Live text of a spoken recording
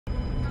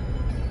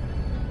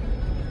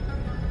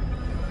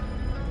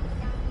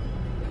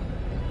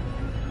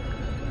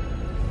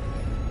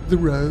The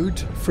road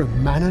from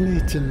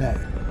Manali to Leh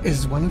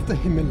is one of the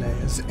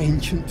Himalayas'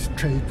 ancient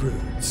trade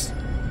routes.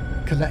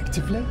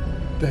 Collectively,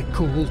 they're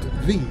called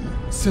the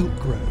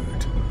Silk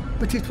Road,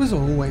 but it was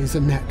always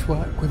a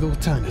network with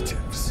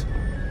alternatives.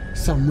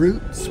 Some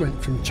routes went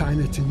from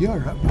China to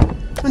Europe,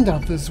 and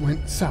others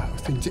went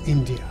south into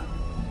India.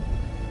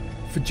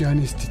 For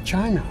journeys to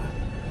China,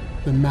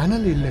 the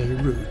Manali-Leh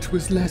route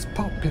was less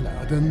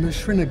popular than the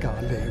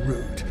Srinagar-Leh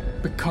route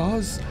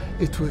because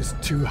it was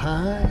too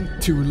high,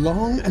 too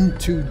long and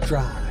too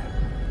dry.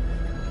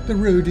 The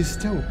road is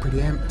still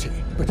pretty empty,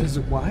 but has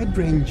a wide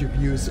range of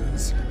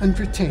users and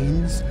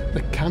retains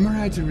the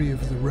camaraderie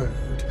of the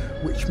road,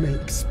 which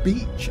makes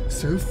speech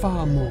so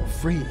far more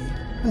free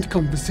and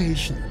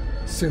conversation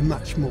so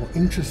much more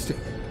interesting,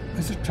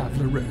 as a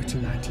traveller wrote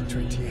in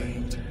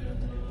 1928.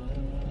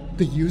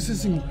 The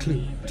users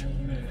include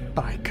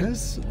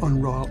bikers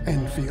on Royal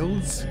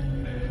Enfields,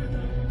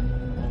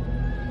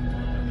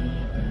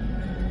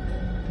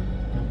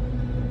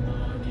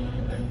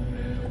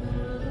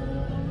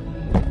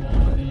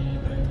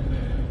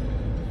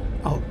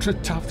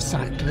 ultra-tough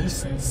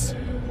cyclists,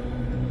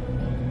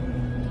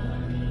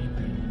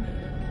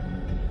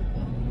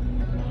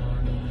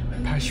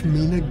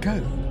 pashmina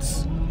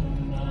goats,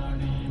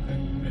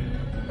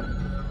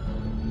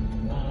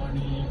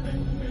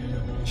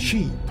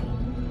 sheep,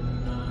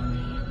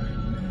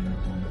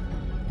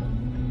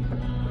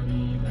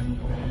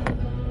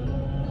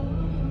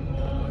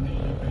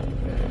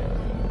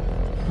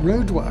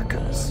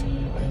 roadworkers,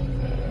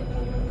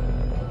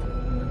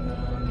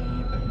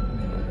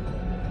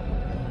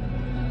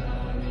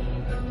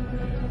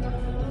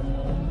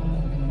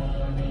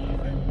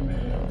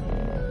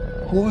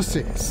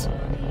 horses,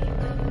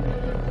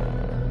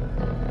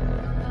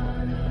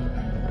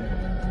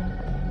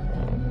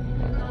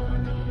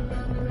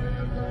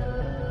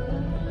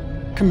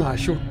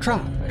 commercial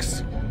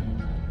trucks,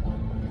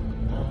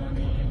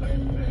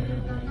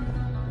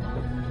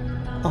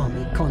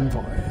 army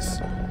convoys,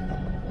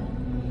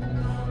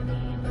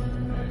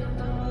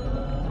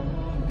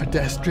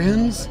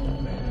 pedestrians,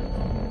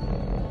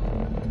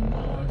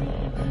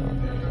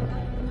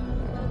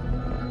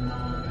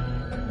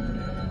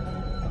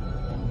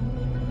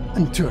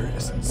 and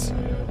tourists.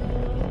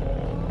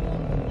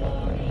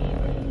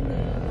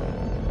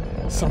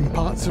 Some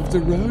parts of the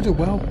road are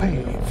well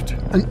paved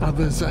and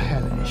others are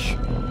hellish,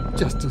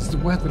 just as the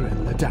weather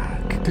in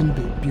Ladakh can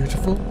be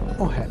beautiful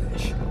or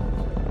hellish.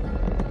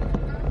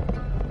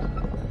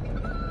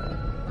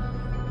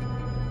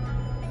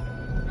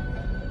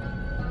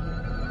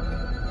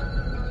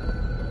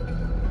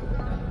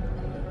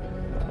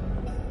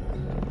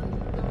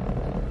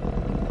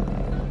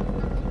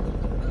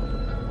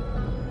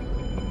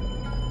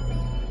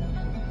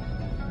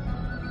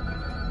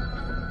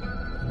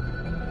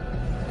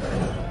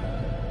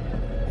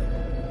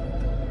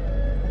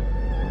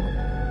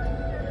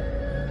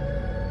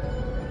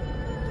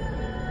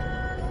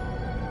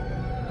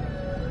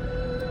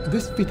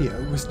 This video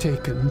was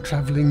taken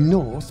travelling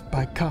north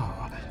by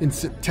car in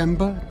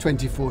September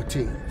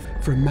 2014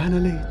 from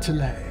Manali to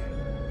Leh.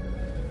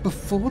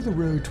 Before the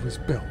road was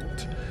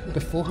built, the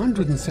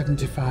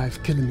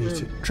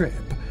 475-kilometre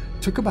trip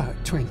took about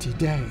 20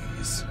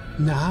 days.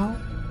 Now,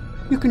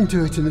 you can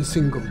do it in a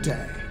single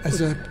day as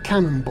a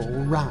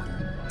cannonball run.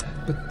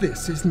 But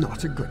this is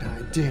not a good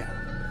idea.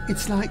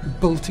 It's like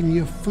bolting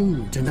your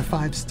food in a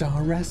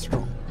 5-star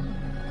restaurant.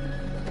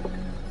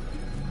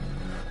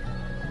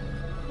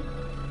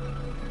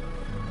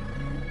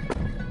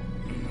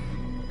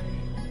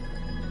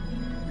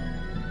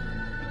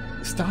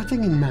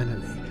 Starting in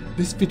Manali,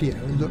 this video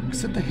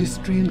looks at the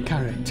history and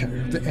character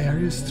of the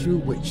areas through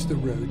which the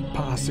road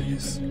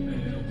passes.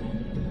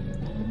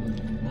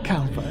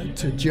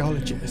 Calvert, a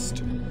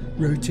geologist,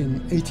 wrote in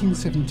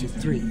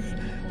 1873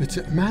 that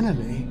at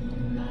Manali,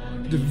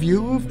 the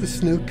view of the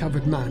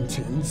snow-covered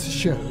mountains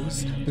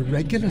shows the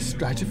regular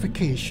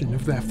stratification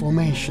of their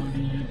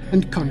formation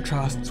and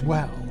contrasts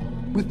well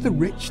with the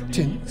rich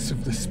tints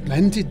of the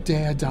splendid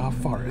deodar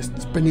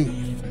forests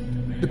beneath,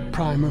 the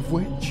prime of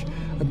which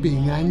are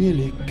being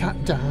annually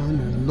cut down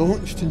and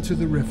launched into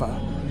the river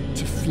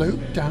to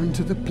float down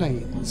to the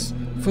plains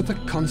for the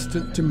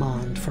constant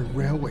demand for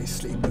railway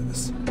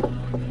sleepers.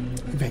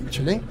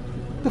 Eventually,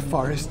 the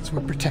forests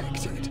were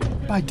protected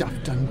by Duff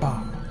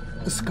Dunbar,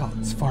 a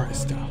Scots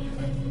forester.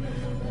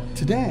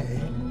 Today,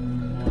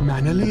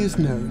 Manali is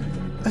known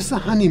as the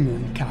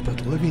honeymoon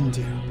capital of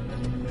India.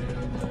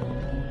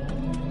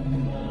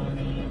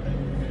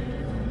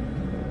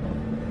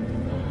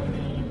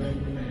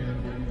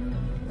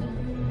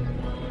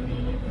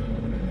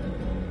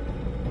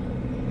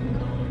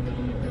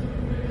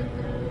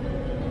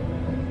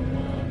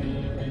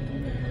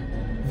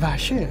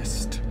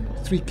 Vashist,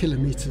 3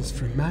 kilometers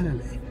from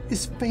Manali,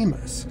 is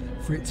famous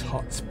for its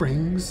hot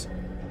springs,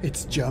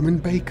 its German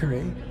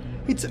bakery,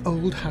 its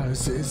old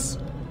houses,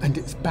 and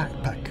its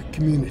backpacker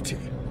community,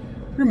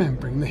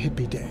 remembering the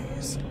hippie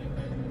days.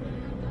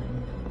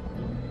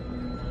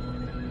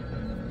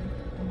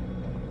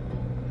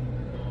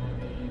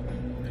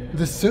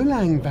 The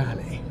Solang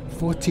Valley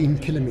 14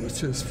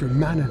 kilometres from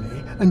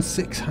Manali and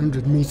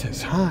 600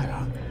 metres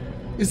higher,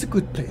 is a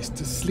good place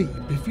to sleep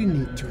if you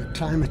need to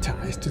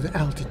acclimatise to the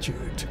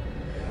altitude.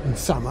 In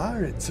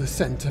summer, it's a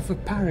centre for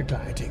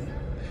paragliding.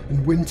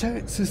 In winter,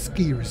 it's a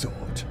ski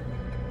resort.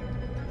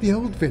 The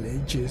old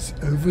village is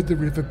over the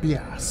River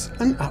Bias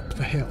and up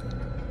the hill.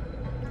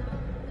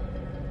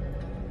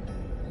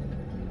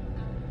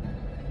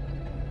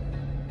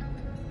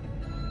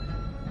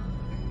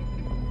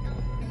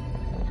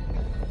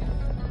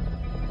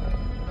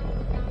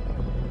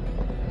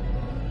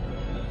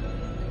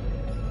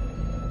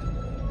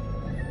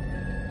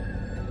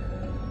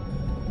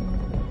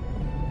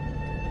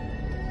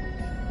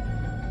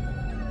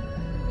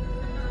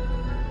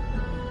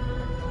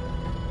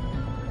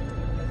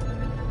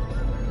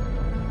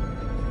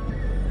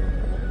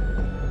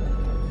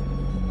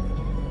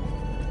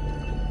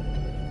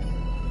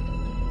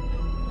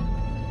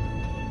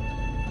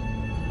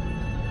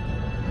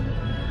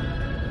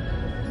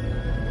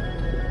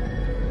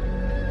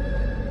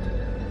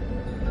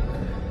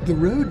 The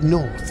road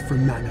north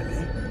from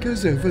Manali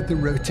goes over the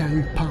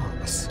Rohtang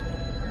Pass.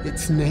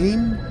 Its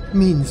name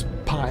means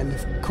pile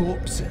of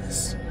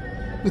corpses,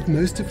 with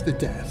most of the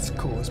deaths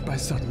caused by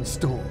sudden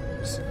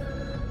storms.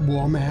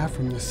 Warm air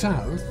from the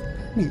south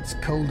meets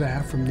cold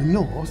air from the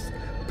north,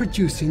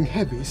 producing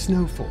heavy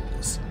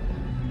snowfalls.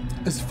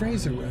 As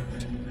Fraser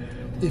wrote,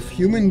 if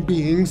human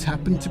beings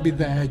happen to be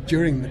there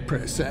during the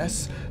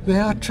process, they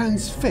are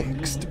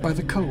transfixed by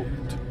the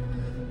cold.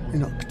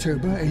 In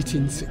October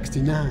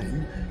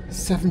 1869,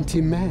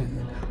 70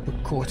 men were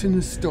caught in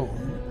a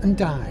storm and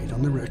died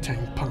on the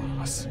Rohtang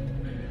Pass.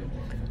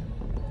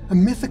 A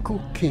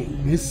mythical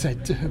king is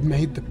said to have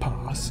made the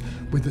pass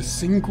with a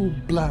single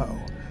blow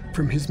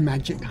from his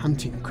magic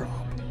hunting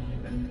crop.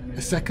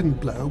 A second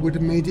blow would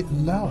have made it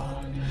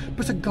lower,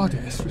 but a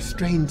goddess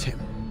restrained him,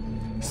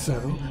 so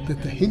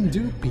that the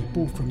Hindu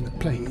people from the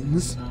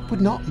plains would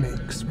not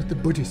mix with the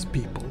Buddhist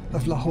people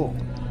of Lahaul.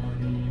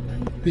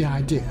 The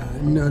idea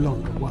no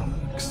longer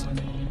works.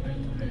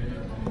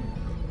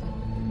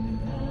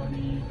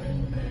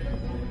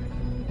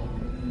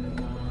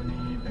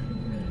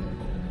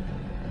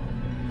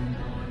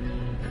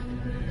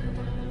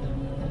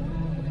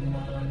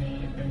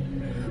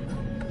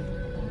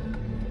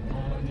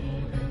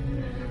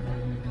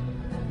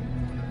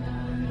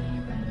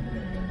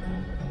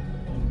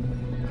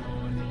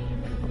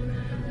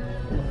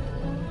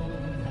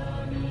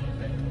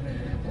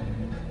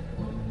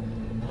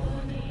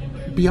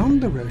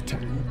 Beyond the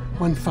Rohtang,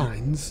 one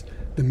finds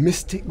the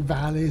mystic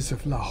valleys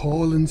of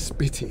Lahaul and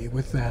Spiti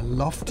with their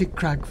lofty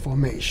crag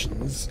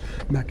formations,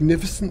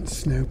 magnificent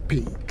snow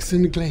peaks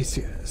and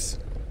glaciers.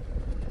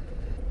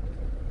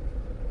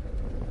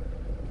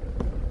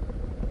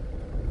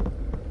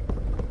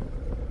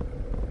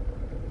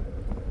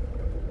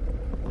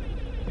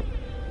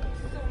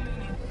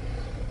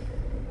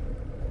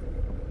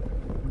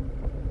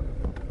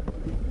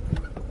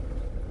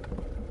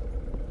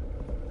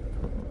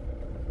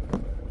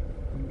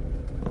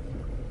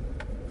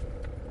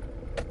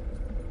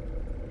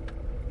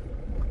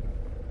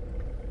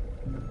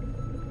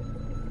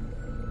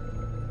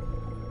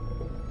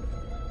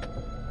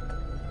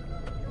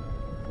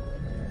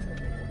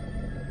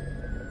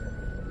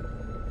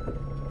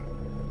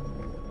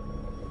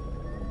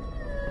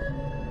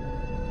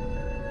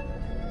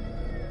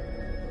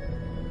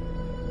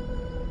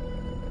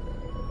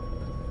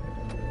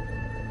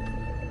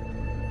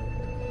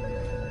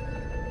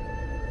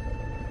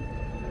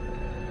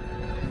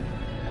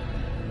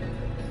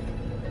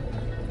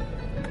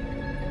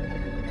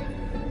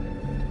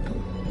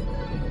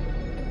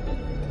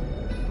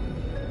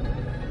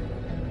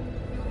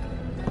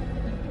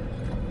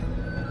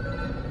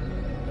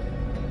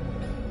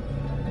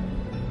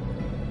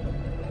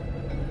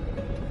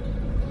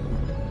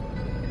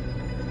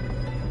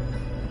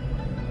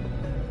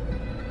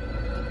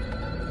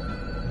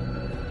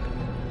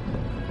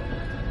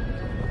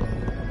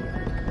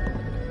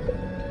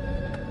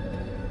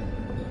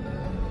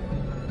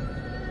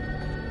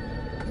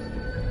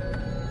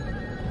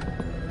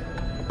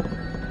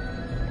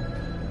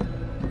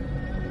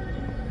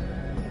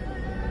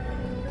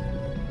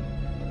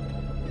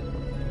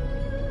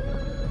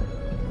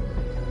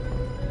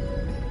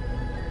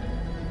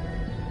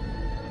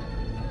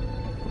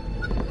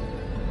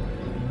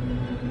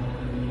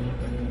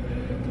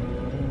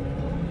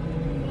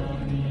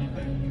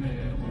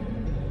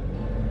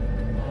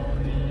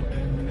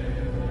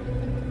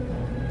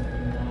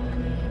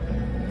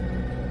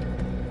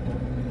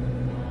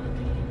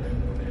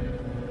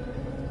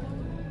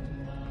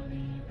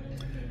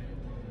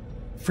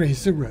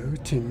 Fraser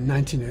wrote in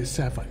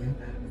 1907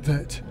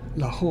 that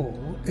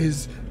Lahaul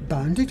is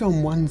bounded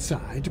on one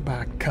side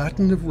by a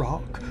curtain of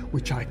rock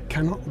which I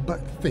cannot but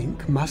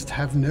think must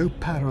have no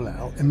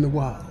parallel in the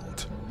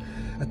world.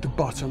 At the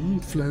bottom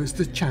flows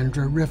the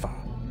Chandra River.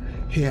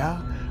 Here,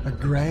 a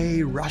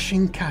grey,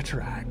 rushing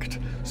cataract,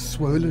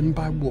 swollen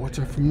by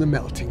water from the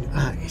melting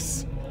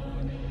ice.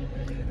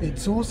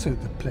 It's also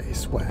the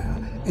place where,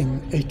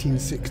 in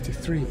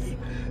 1863,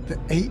 the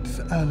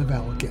 8th Earl of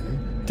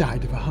Elgin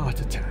died of a heart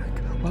attack.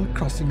 while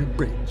crossing a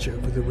bridge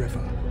over the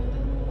river.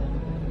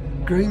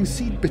 Growing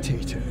seed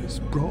potatoes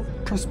brought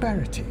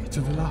prosperity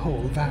to the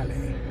Lahaul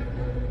Valley.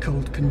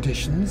 Cold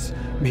conditions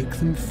make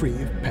them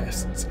free of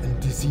pests and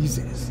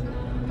diseases.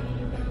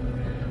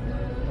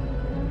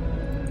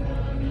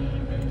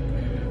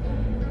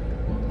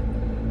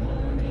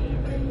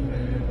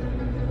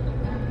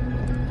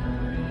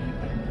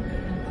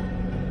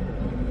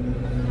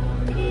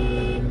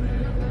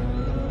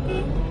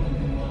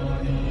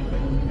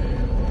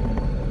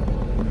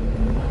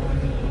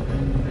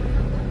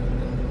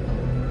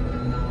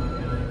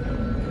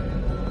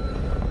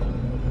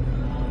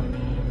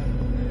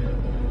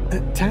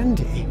 At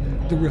Tandi,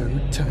 the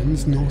road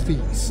turns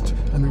northeast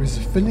and there is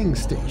a filling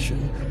station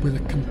with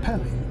a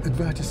compelling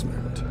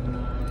advertisement.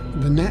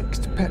 The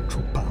next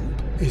petrol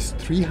pump is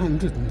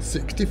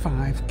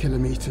 365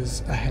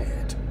 kilometres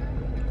ahead.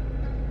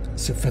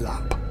 So fill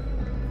up.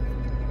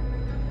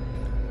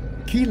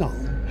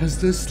 Keylong has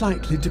the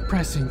slightly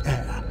depressing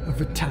air of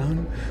a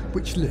town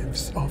which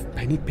lives off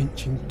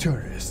penny-pinching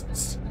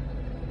tourists.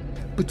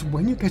 But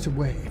when you get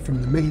away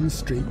from the main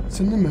streets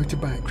and the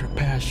motorbike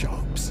repair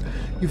shops,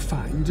 you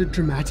find a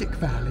dramatic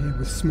valley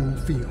with small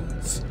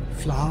fields,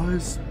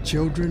 flowers,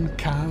 children,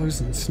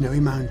 cows and snowy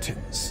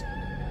mountains.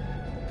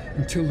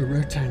 Until the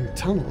Rohtang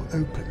tunnel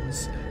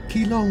opens,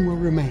 Keylong will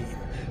remain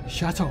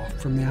shut off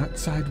from the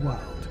outside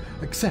world,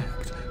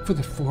 except for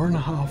the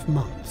 4.5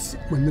 months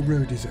when the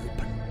road is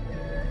open.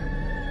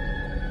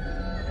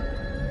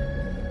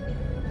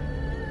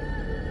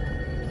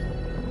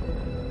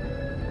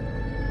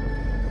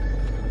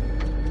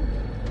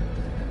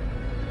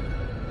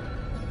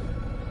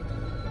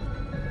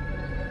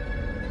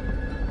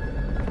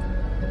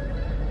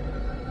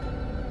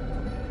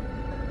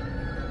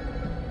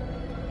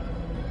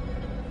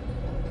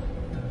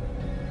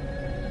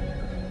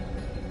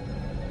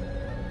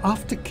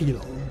 After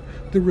Keylong,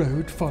 the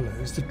road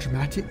follows the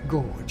dramatic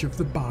gorge of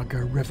the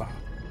Bhaga River.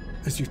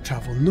 As you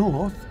travel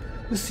north,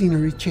 the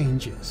scenery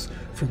changes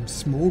from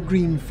small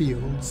green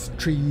fields,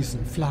 trees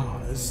and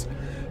flowers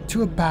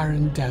to a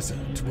barren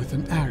desert with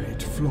an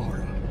arid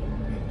flora.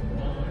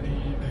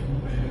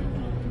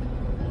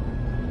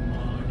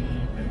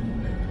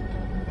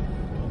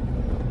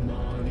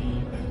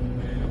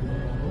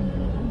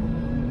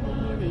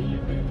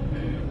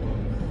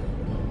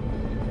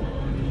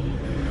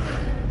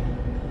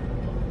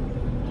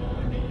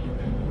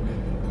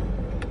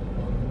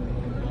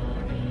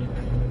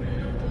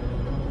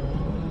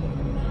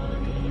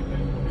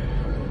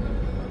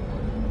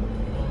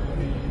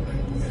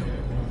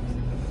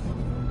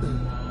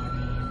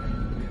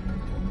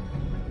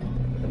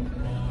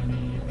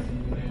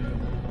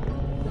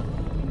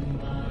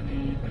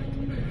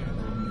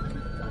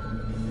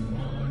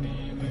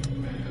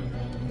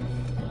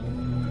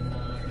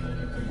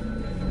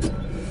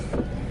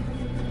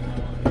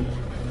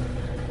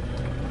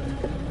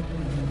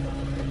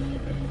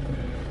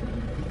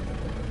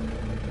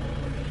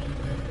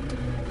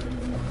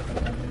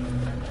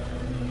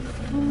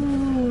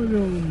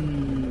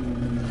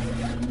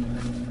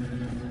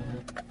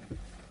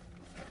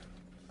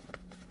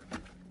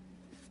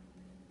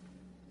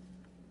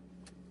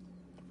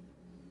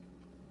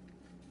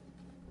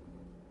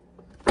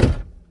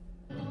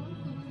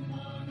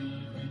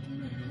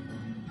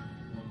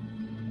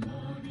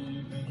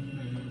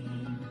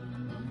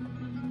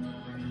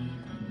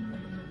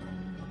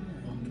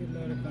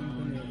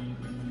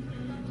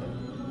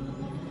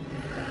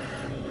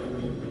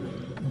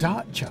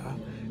 Darcha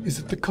is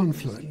at the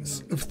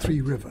confluence of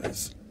 3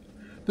 rivers,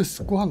 the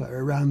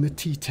squalor around the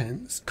tea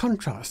tents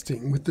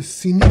contrasting with the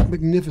scenic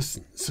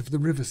magnificence of the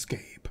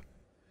riverscape.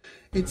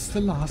 It's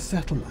the last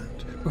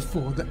settlement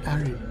before the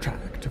arid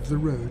tract of the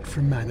road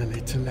from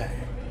Manali to Leh.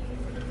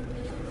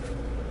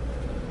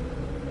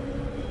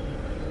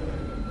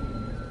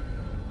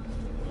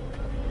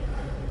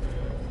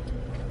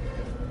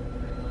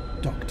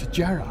 Dr.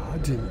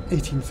 Gerard in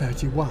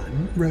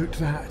 1831 wrote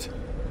that,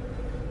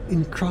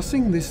 "In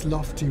crossing this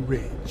lofty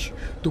ridge,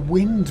 the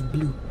wind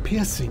blew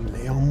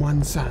piercingly on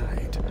one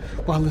side,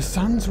 while the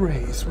sun's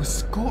rays were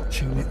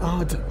scorchingly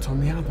ardent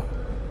on the other.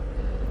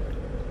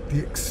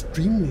 The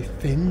extremely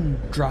thin,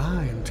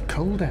 dry and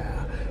cold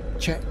air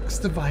checks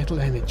the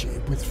vital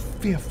energy with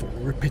fearful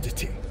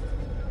rapidity."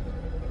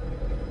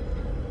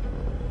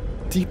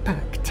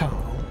 Deepak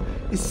Tal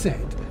is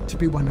said to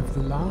be one of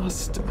the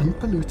last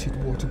unpolluted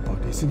water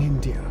bodies in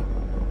India.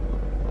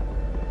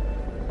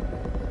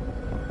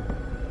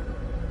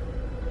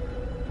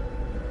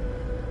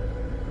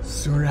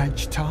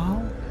 Suraj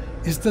Tal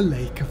is the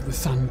lake of the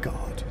sun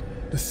god,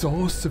 the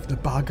source of the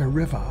Bhaga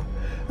River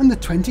and the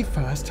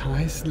 21st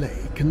highest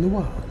lake in the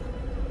world.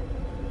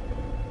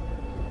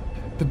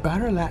 The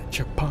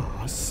Baralacha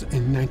Pass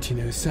in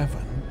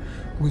 1907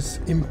 was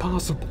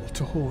impassable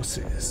to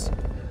horses,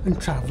 and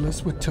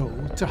travellers were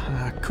told to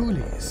hire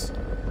coolies,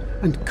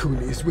 and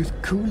coolies with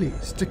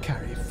coolies to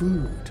carry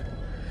food,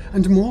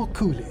 and more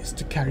coolies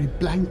to carry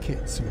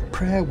blankets and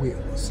prayer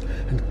wheels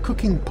and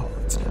cooking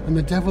pots and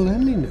the devil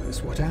only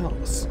knows what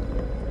else.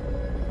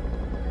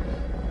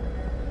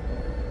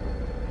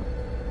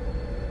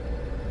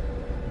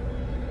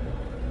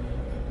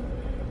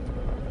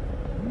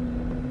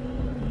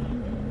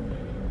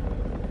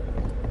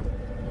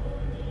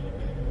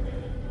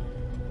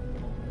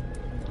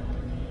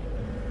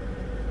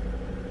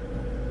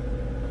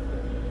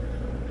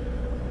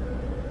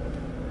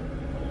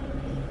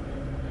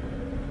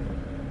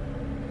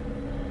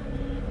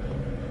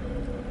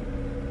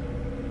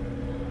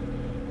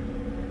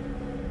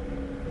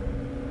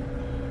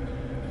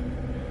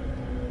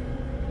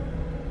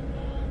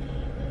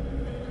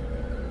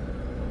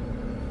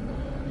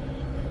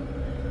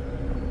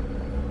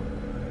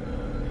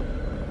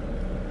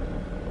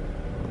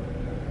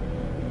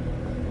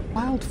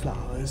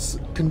 wildflowers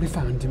can be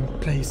found in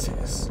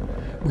places,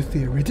 with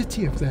the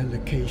aridity of their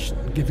location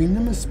giving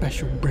them a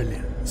special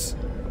brilliance.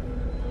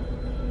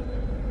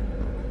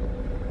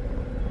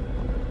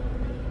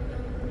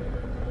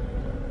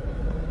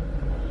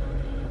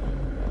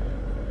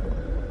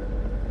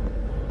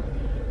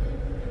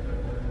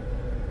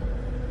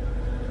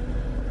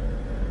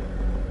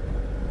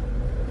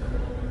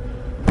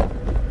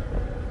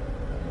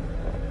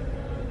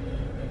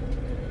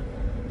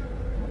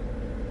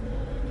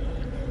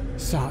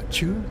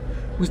 Satchu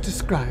was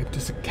described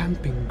as a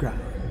camping ground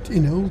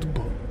in old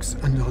books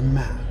and on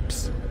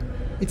maps.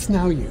 It's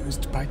now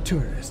used by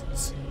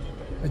tourists.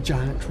 A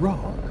giant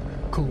rock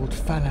called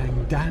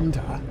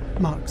Phalang-danda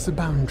marks the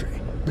boundary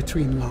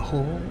between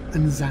Lahaul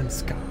and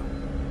Zanskar.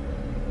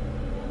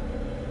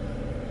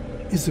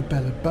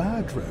 Isabella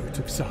Bird wrote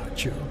of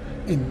Satchu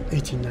in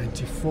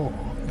 1894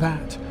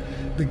 that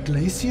the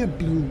glacier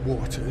blue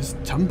waters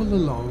tumble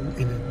along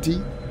in a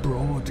deep,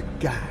 broad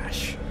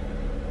gash.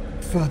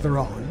 Further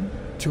on,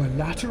 to a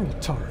lateral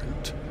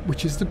torrent,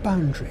 which is the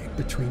boundary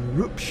between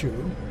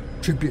Rupshu,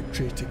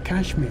 tributary to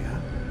Kashmir,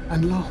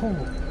 and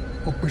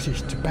Lahaul, or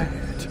British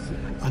Tibet,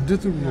 under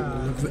the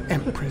rule of the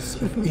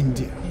Empress of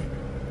India,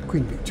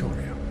 Queen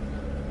Victoria.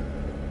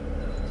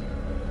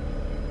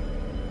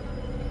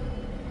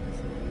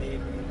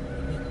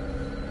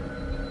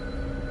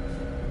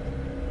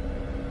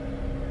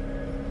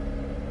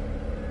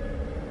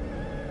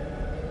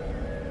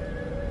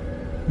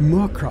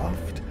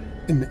 Moorcroft,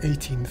 in the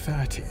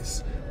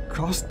 1830s,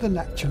 crossed the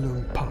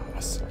Lachalung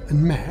Pass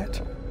and met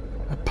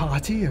a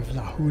party of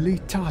Lahauli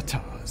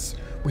Tatars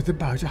with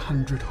about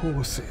 100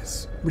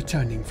 horses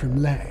returning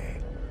from Leh,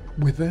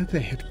 whither they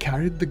had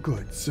carried the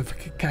goods of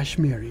a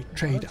Kashmiri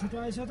trader.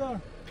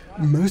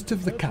 Most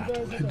of the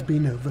cattle had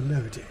been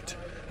overloaded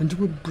and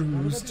were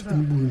bruised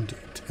and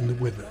wounded in the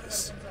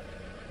withers.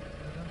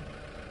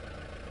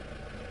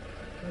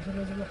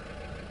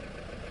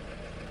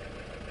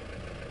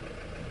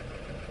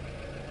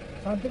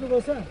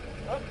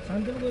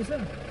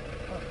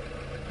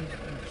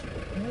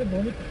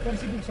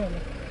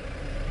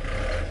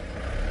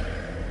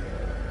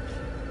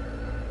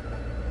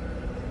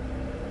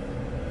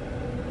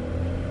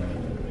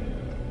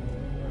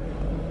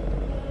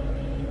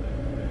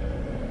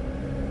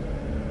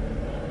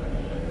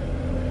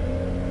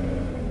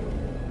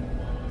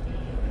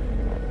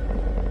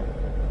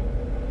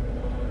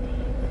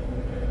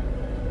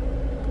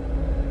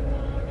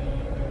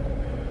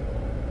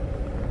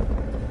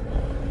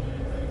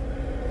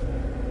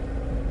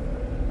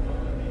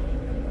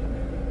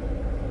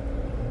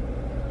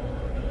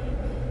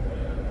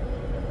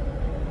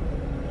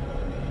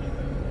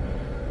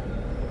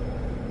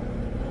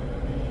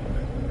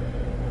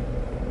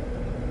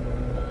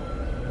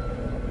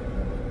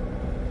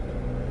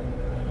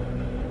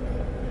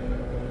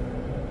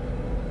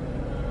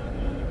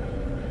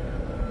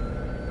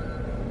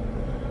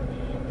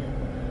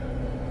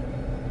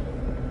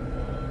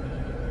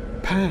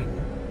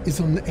 Pang is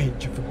on the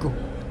edge of a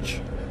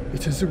gorge.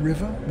 It has a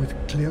river with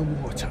clear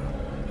water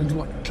and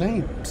what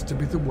claims to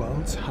be the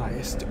world's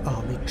highest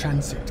army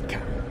transit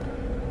camp.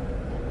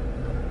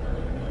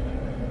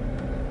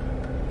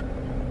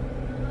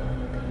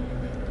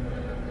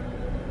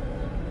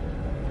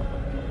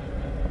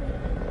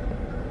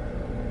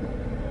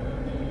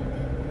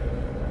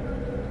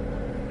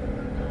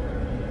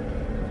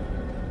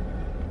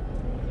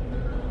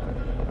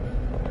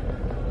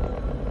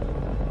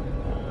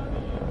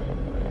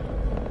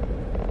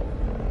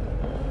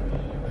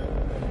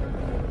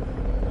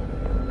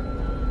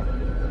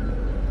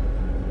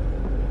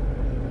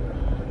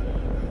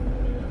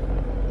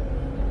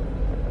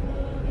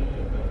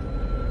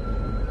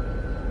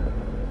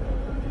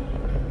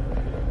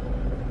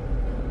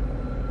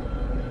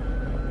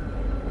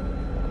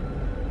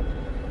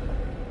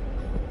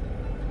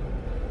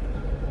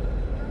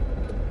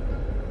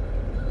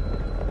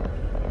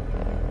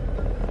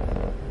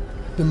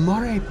 The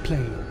Morey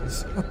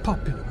Plains are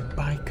popular with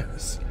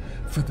bikers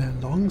for their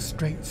long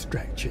straight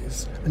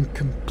stretches and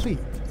complete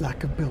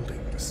lack of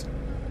buildings.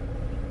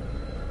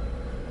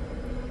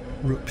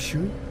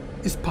 Rupshu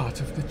is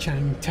part of the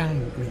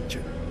Changtang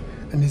region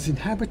and is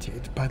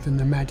inhabited by the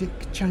nomadic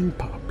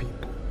Changpa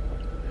people.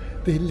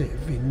 They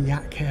live in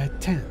yak hair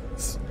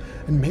tents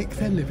and make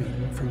their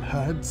living from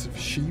herds of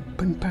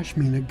sheep and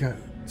pashmina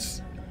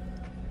goats.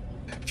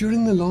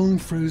 During the long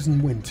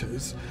frozen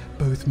winters,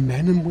 both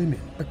men and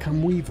women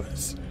become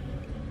weavers.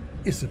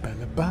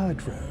 Isabella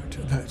Bird wrote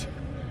that,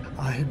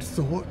 "I had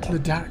thought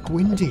Ladakh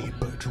windy,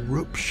 but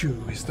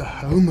Rupshu is the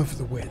home of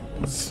the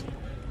winds."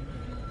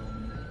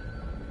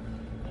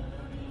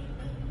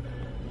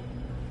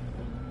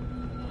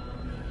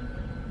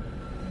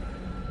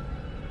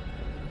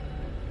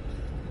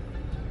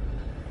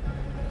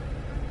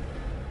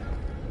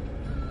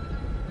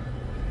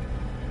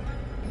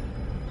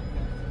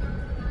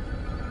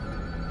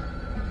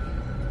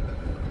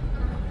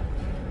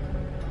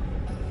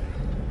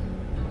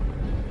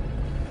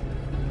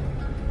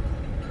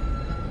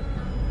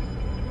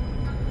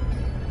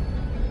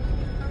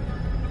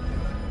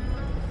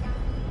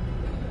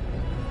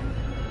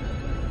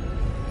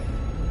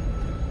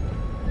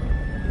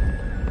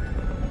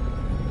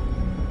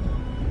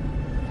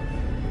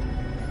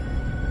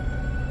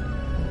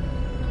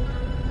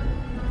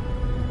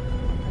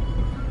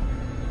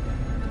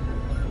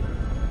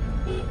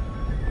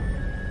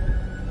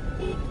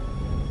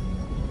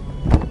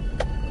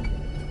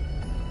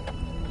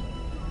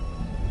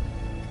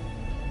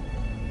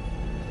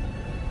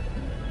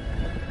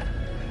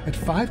 At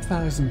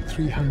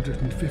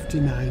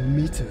 5,359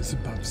 metres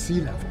above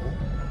sea level,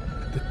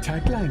 the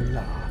Taglang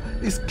La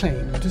is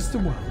claimed as the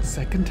world's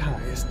second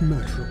highest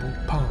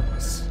motorable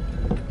pass.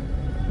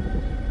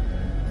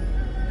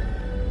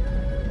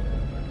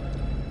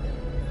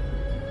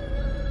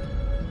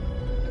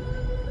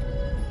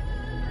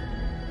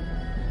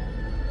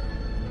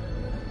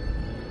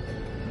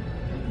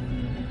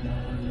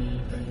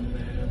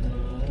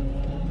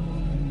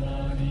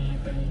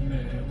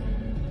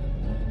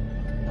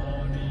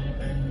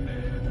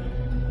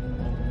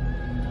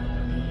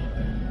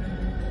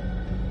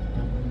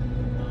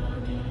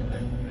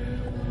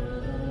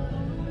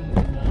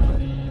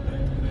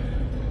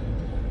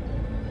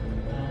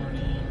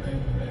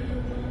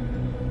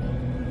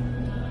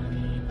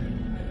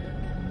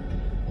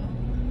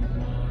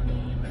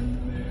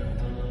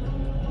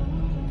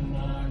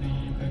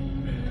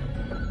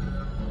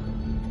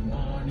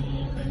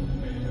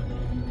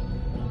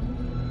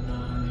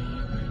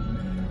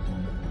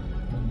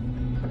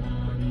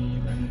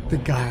 The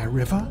Gya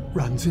River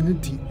runs in a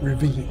deep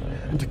ravine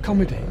and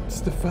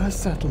accommodates the first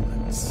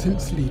settlements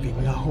since leaving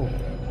Lahaul.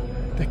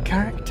 Their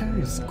character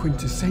is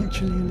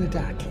quintessentially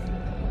Ladakhi.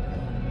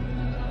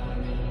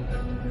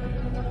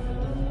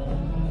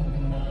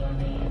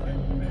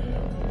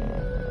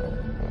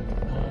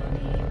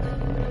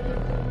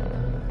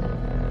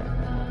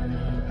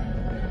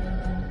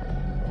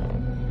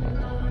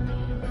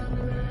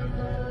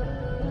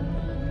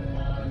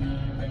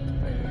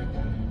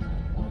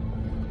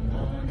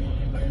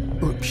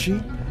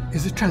 Shey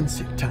is a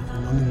transit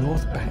town on the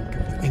north bank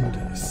of the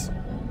Indus.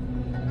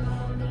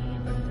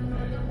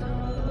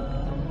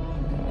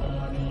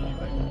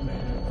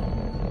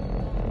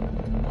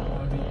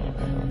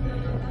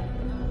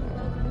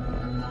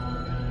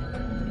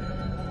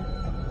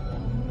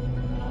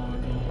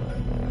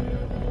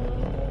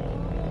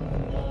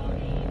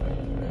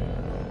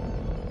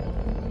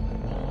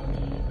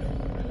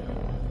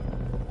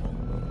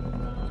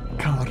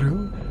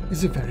 Karoo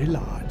is a very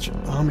large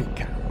army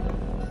camp.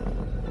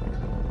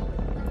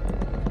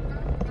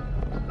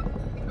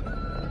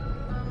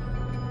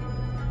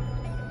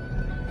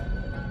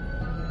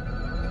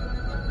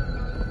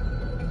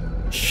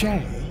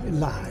 Shey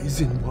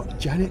lies in what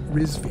Janet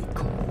Rizvi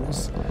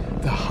calls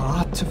the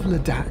heart of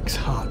Ladakh's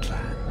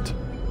heartland.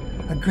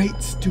 A great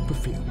stupa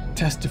field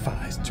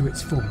testifies to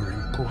its former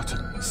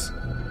importance.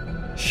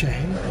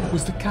 Shey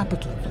was the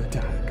capital of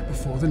Ladakh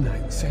before the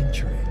 9th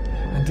century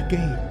and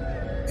again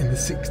in the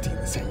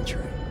 16th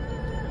century.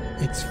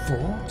 Its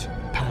fort,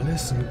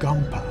 palace and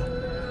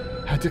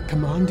Gompa had a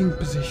commanding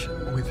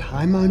position with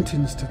high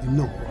mountains to the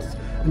north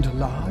and a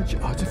large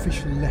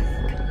artificial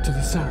lake to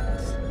the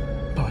south.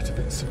 Part of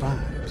it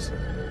survives.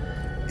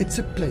 It's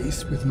a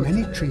place with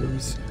many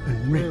trees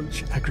and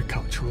rich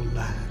agricultural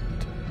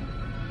land.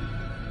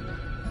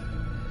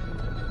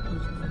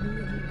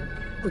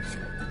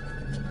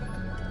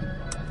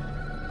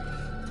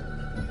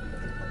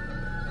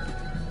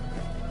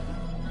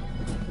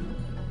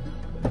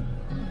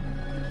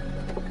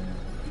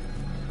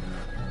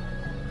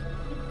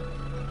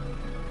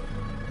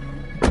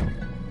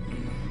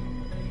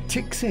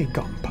 Thikse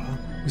Gompa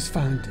was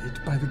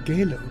founded by the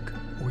Keylong,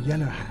 or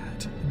Yellow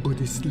Hat,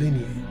 Buddhist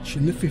lineage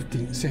in the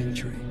 15th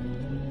century.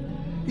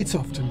 It's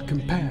often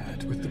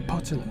compared with the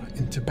Potala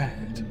in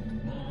Tibet.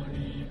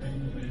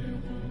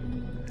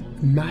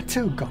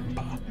 Matho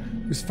Gompa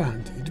was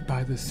founded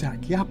by the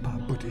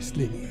Sakyapa Buddhist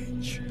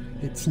lineage,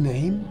 its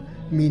name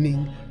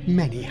meaning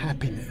many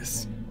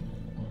happiness.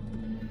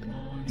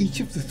 Each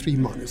of the 3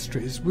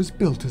 monasteries was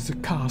built as a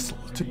castle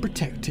to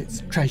protect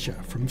its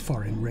treasure from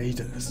foreign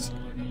raiders.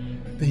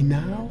 They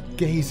now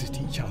gaze at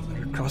each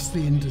other across the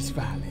Indus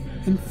Valley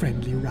in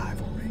friendly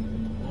rivalry.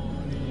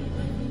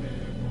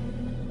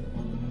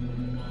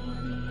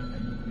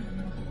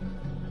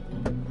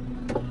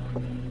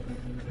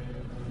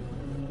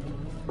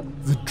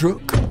 The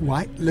Druk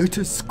White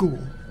Lotus School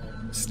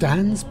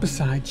stands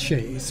beside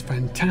Shey's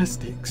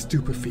fantastic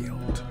stupa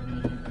field.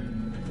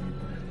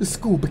 The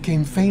school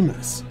became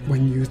famous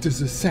when used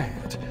as a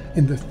set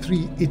in the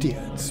Three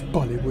Idiots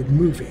Bollywood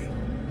movie.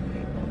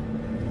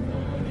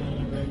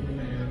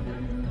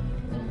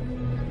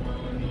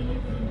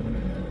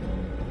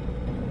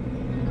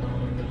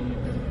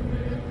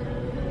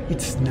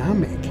 It's now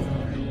making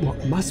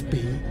what must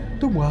be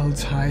the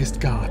world's highest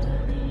garden.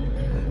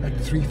 At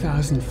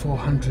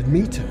 3,400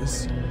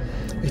 metres,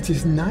 it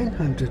is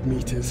 900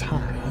 metres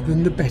higher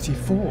than the Betty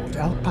Ford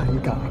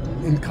Alpine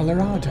Garden in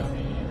Colorado,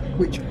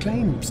 which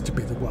claims to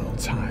be the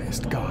world's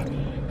highest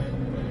garden.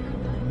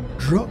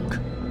 Druk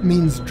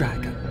means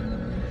dragon,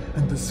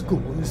 and the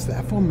school is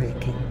therefore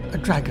making a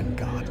dragon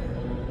garden.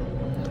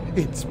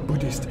 It's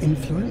Buddhist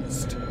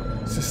influenced,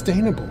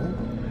 sustainable,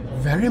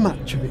 very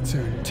much of its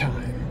own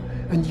time,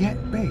 and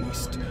yet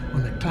based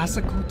on a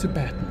classical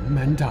Tibetan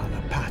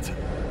mandala pattern.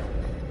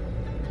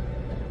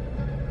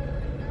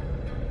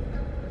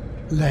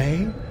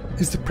 Leh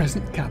is the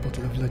present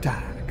capital of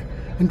Ladakh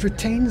and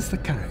retains the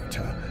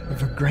character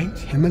of a great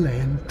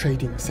Himalayan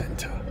trading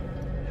centre,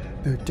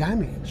 though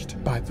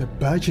damaged by the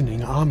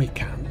burgeoning army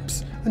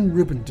camps and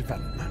urban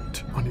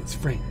development on its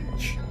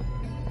fringe.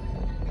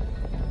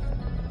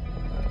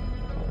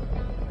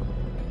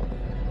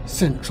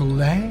 Central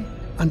Leh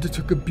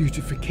undertook a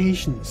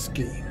beautification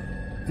scheme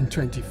in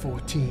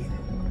 2014,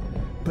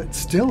 but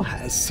still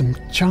has some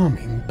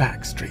charming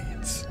back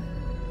streets.